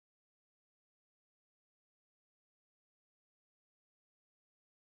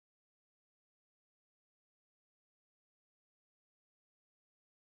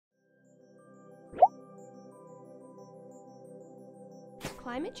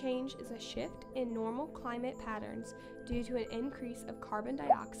Climate change is a shift in normal climate patterns due to an increase of carbon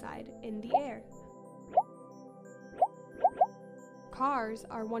dioxide in the air. Cars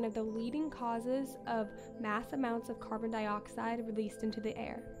are one of the leading causes of mass amounts of carbon dioxide released into the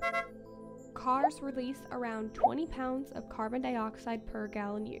air. Cars release around 20 pounds of carbon dioxide per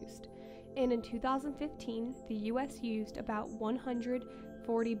gallon used, and in 2015, the U.S. used about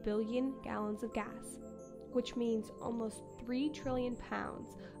 140 billion gallons of gas, which means almost 3 trillion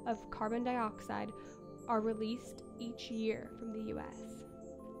pounds of carbon dioxide are released each year from the U.S.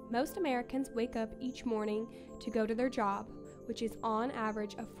 Most Americans wake up each morning to go to their job, which is on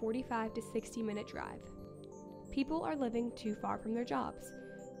average a 45 to 60-minute drive. People are living too far from their jobs.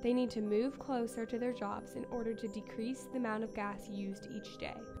 They need to move closer to their jobs in order to decrease the amount of gas used each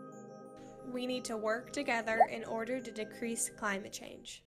day. We need to work together in order to decrease climate change.